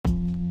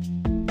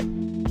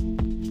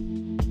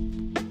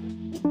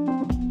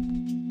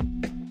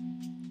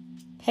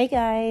Hey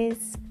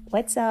guys,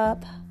 what's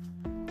up?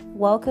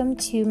 Welcome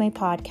to my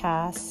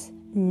podcast,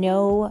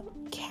 No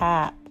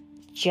Cap,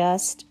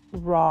 Just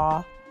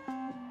Raw.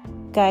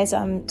 Guys,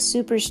 I'm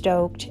super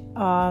stoked.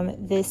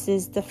 This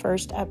is the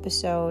first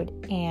episode,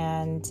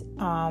 and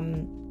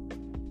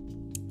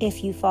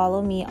if you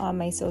follow me on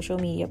my social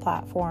media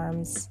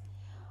platforms,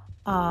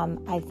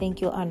 I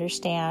think you'll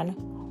understand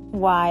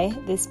why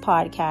this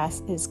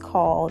podcast is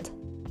called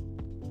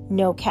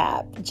No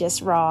Cap,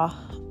 Just Raw.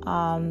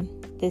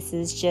 This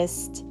is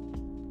just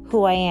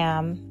who I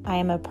am. I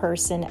am a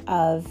person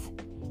of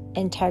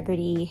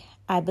integrity.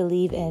 I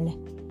believe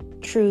in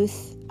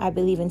truth. I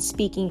believe in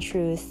speaking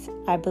truth.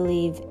 I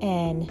believe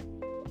in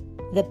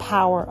the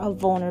power of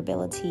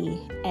vulnerability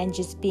and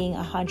just being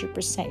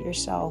 100%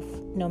 yourself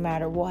no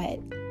matter what.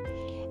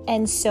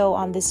 And so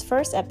on this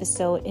first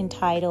episode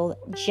entitled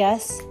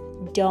Just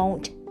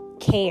Don't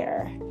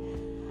Care.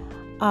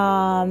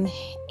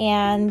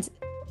 And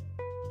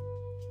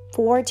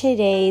for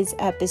today's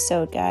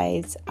episode,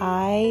 guys,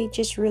 I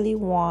just really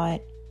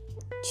want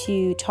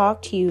to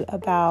talk to you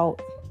about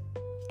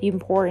the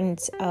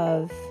importance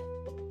of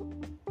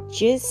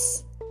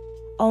just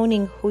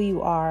owning who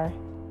you are,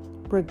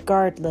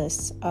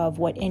 regardless of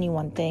what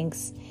anyone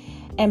thinks.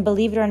 And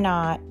believe it or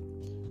not,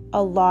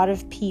 a lot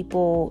of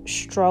people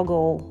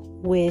struggle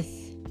with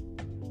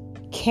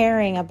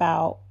caring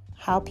about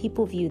how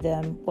people view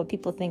them, what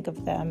people think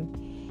of them.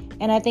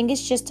 And I think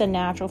it's just a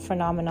natural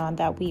phenomenon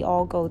that we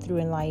all go through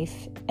in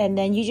life. And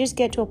then you just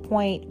get to a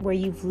point where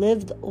you've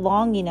lived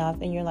long enough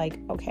and you're like,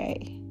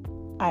 okay,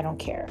 I don't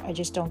care. I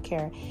just don't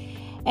care.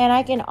 And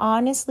I can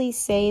honestly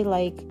say,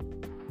 like,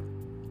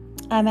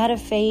 I'm at a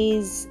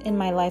phase in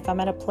my life, I'm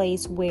at a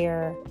place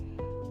where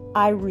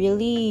I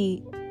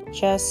really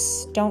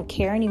just don't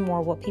care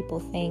anymore what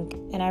people think.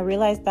 And I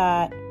realized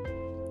that,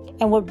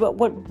 and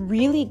what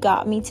really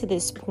got me to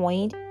this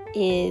point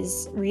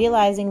is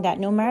realizing that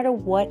no matter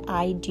what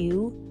I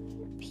do,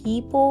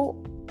 people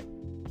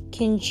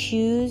can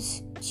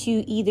choose to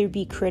either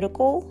be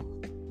critical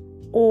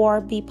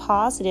or be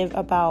positive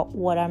about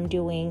what I'm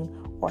doing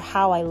or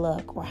how I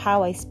look or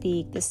how I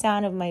speak, the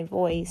sound of my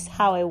voice,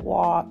 how I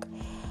walk,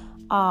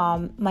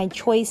 my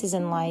choices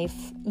in life,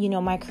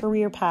 my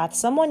career path.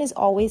 Someone is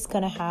always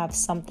going to have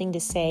something to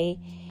say,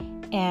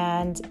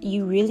 and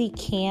you really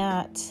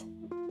can't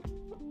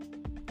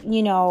be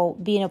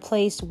in a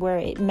place where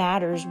it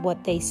matters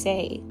what they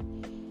say.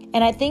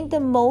 And I think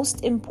the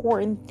most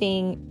important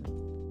thing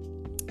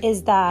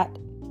is that,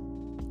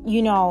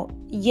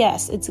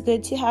 yes, it's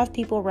good to have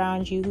people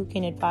around you who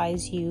can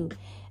advise you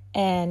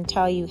and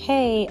tell you,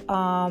 hey,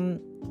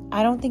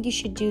 I don't think you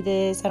should do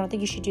this. I don't think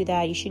you should do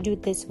that. You should do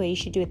it this way. You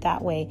should do it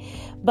that way.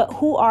 But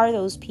who are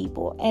those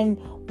people? And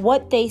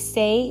what they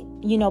say,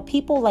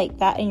 people like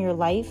that in your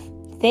life,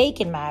 they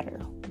can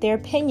matter. Their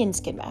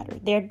opinions can matter.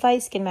 Their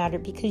advice can matter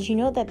because you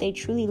know that they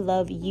truly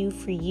love you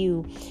for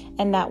you,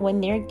 and that when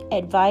they're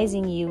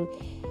advising you,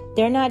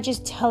 they're not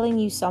just telling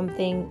you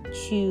something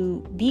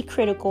to be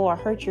critical or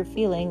hurt your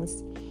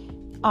feelings,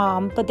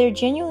 but they're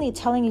genuinely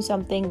telling you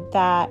something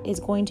that is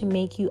going to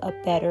make you a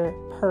better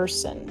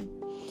person.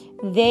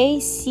 They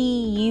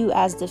see you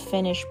as the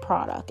finished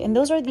product. And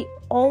those are the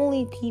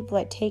only people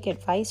that take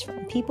advice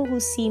from. People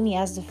who see me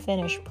as the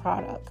finished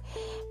product.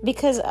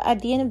 Because at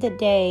the end of the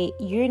day,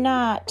 you're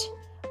not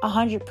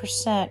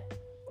 100%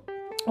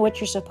 what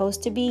you're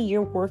supposed to be.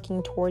 You're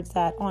working towards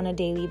that on a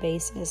daily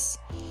basis.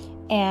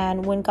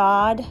 And when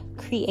God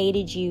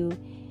created you,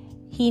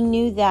 He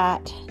knew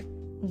that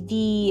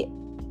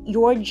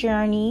your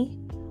journey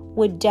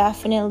would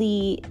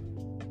definitely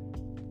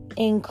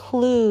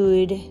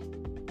include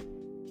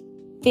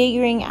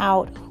figuring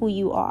out who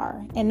you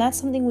are. And that's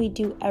something we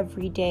do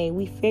every day.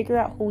 We figure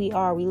out who we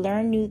are. We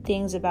learn new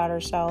things about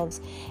ourselves,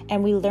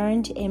 and we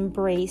learn to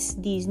embrace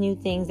these new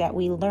things that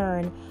we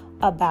learn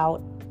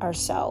about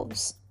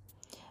ourselves.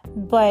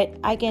 But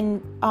I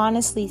can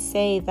honestly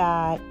say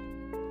that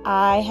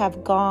I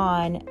have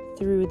gone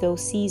through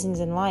those seasons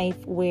in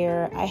life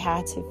where I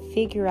had to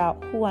figure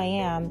out who I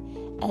am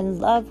and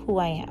love who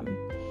I am.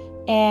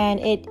 And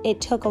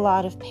it took a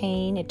lot of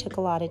pain. It took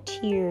a lot of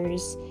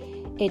tears.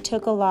 It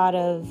took a lot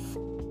of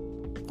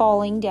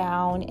falling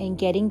down and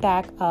getting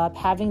back up,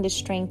 having the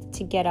strength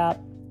to get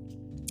up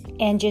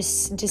and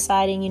just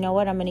deciding,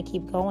 I'm going to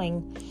keep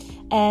going.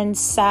 And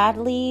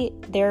sadly,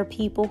 there are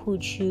people who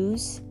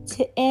choose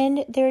to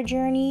end their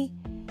journey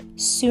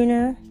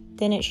sooner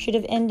than it should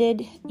have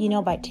ended,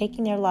 by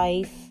taking their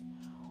life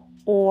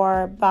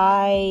or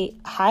by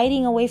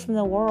hiding away from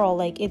the world.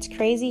 Like, it's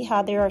crazy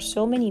how there are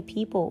so many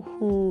people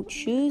who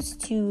choose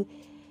to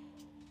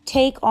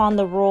take on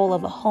the role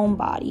of a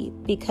homebody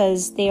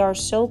because they are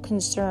so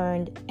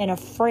concerned and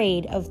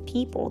afraid of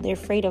people. They're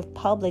afraid of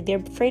public. They're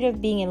afraid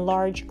of being in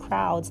large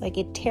crowds. Like,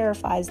 it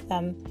terrifies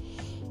them.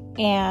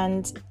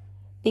 And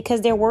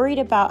because they're worried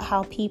about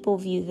how people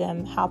view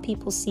them, how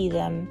people see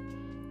them,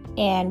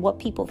 and what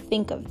people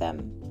think of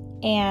them.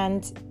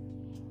 And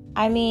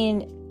I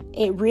mean,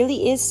 it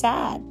really is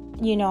sad,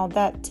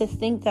 that to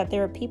think that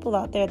there are people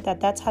out there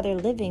that's how they're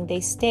living. They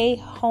stay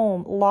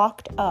home,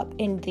 locked up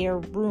in their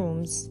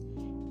rooms,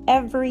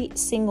 every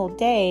single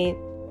day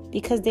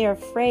because they're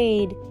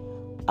afraid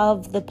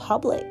of the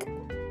public.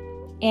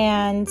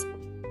 And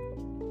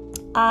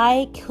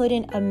I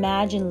couldn't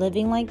imagine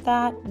living like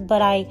that,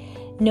 but I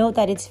know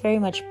that it's very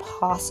much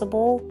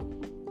possible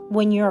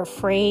when you're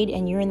afraid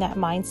and you're in that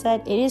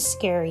mindset. It is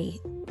scary.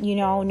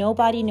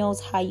 Nobody knows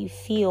how you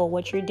feel,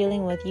 what you're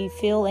dealing with. You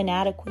feel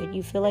inadequate.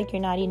 You feel like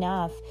you're not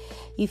enough.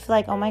 You feel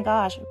like, oh my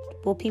gosh,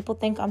 will people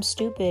think I'm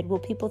stupid? Will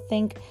people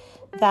think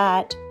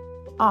that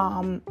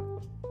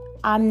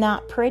I'm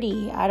not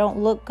pretty, I don't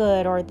look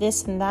good, or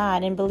this and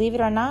that? And believe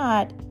it or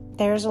not,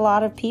 there's a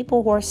lot of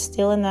people who are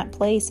still in that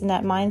place, in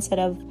that mindset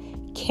of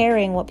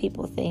caring what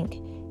people think,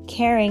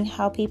 caring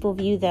how people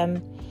view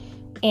them.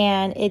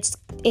 And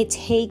it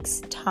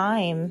takes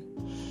time.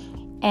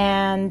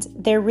 And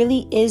there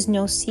really is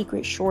no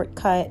secret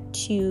shortcut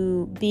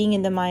to being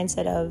in the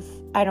mindset of,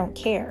 I don't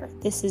care.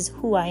 This is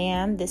who I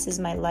am. This is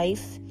my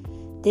life.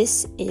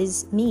 This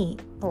is me.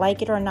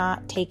 Like it or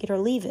not, take it or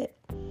leave it.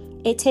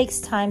 It takes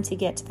time to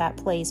get to that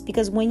place,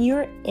 because when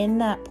you're in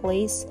that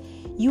place,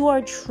 you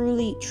are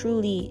truly,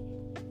 truly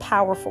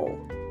powerful,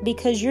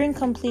 because you're in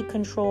complete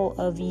control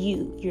of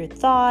you, your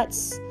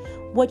thoughts,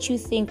 what you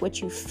think,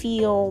 what you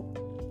feel,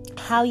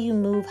 how you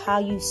move, how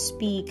you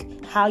speak,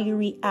 how you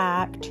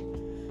react.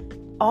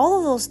 All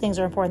of those things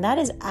are important. That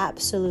is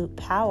absolute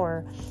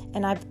power.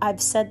 And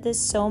I've said this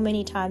so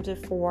many times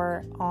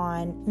before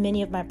on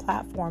many of my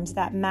platforms,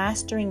 that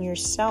mastering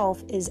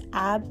yourself is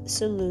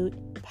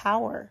absolute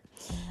power.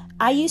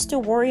 I used to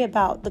worry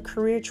about the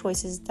career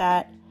choices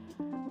that,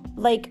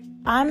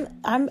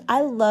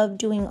 I love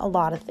doing a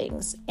lot of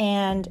things,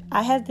 and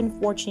I have been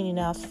fortunate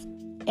enough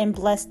and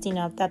blessed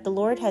enough that the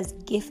Lord has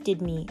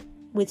gifted me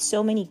with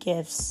so many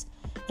gifts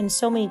and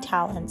so many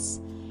talents.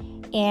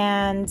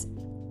 And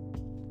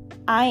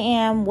I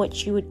am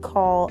what you would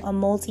call a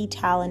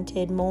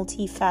multi-talented,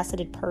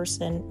 multifaceted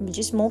person,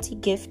 just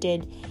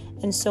multi-gifted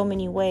in so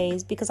many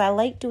ways, because I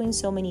like doing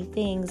so many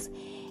things.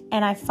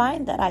 And I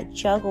find that I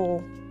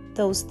juggle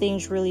those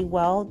things really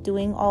well,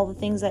 doing all the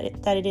things that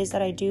it is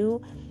that I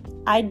do.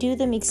 I do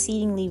them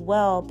exceedingly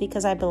well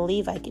because I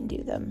believe I can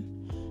do them.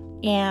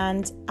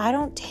 And I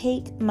don't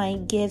take my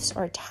gifts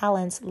or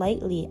talents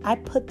lightly. I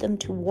put them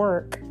to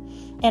work.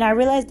 And I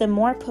realize the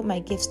more I put my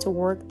gifts to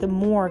work, the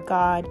more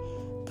God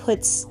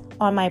puts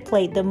on my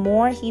plate, the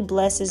more He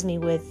blesses me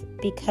with,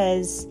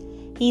 because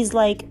He's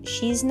like,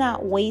 she's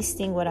not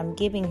wasting what I'm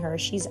giving her.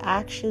 She's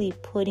actually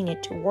putting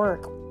it to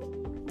work.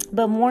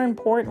 But more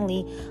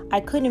importantly, I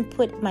couldn't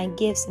put my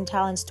gifts and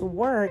talents to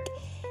work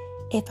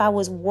if I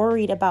was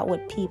worried about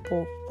what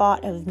people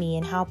thought of me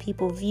and how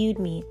people viewed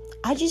me.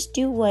 I just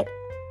do what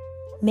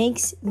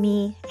makes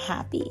me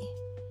happy.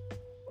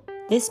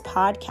 This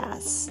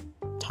podcast,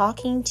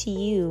 talking to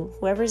you,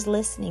 whoever's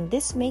listening,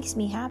 this makes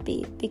me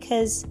happy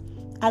because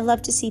I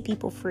love to see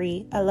people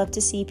free. I love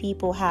to see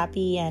people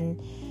happy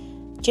and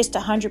just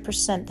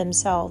 100%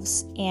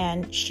 themselves.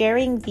 And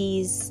sharing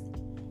these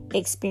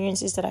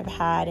experiences that I've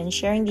had and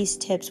sharing these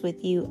tips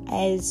with you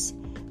is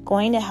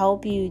going to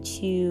help you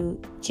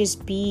to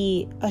just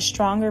be a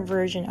stronger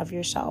version of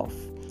yourself.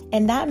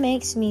 And that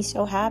makes me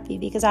so happy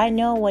because I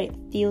know what it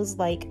feels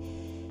like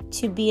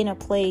to be in a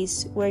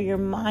place where your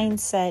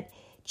mindset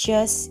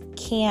just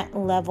can't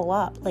level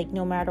up, like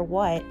no matter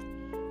what.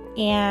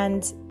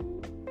 And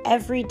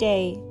every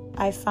day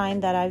I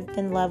find that I've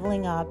been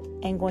leveling up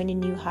and going to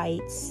new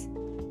heights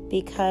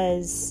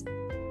because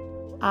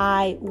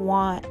I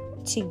want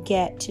to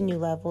get to new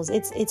levels.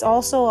 It's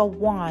also a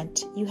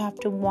want. You have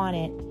to want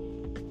it.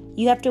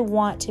 You have to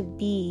want to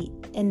be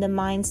in the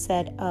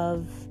mindset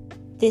of,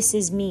 this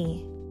is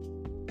me.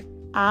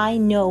 I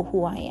know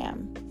who I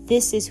am.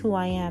 This is who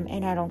I am,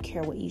 and I don't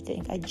care what you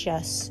think. I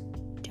just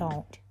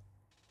don't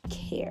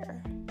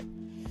care.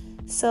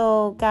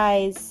 So,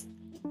 guys,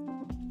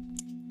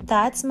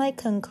 that's my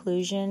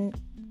conclusion,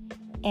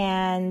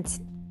 and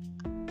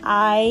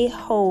I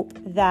hope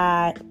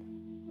that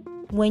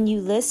when you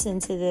listen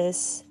to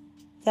this,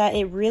 that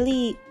it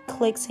really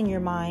clicks in your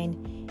mind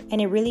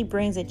and it really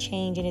brings a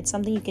change, and it's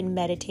something you can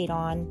meditate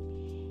on.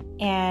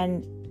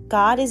 And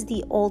God is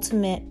the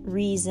ultimate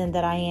reason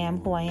that I am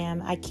who I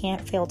am. I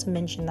can't fail to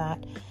mention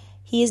that.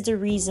 He is the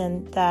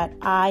reason that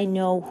I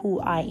know who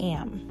I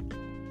am.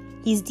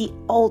 He's the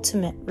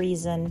ultimate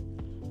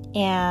reason.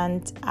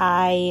 And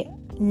I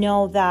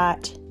know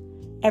that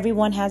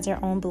everyone has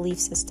their own belief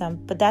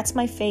system, but that's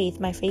my faith.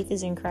 My faith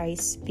is in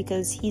Christ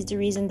because He's the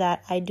reason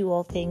that I do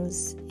all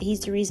things. He's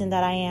the reason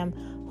that I am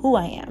who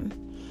I am.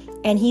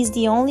 And He's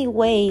the only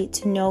way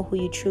to know who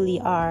you truly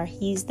are.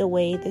 He's the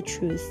way, the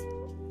truth,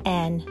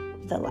 and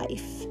the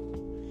life.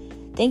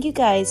 Thank you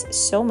guys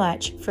so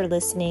much for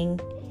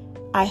listening.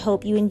 I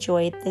hope you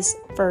enjoyed this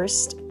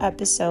first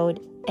episode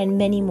and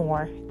many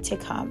more to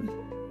come.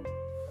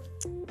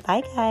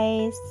 Bye,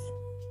 guys.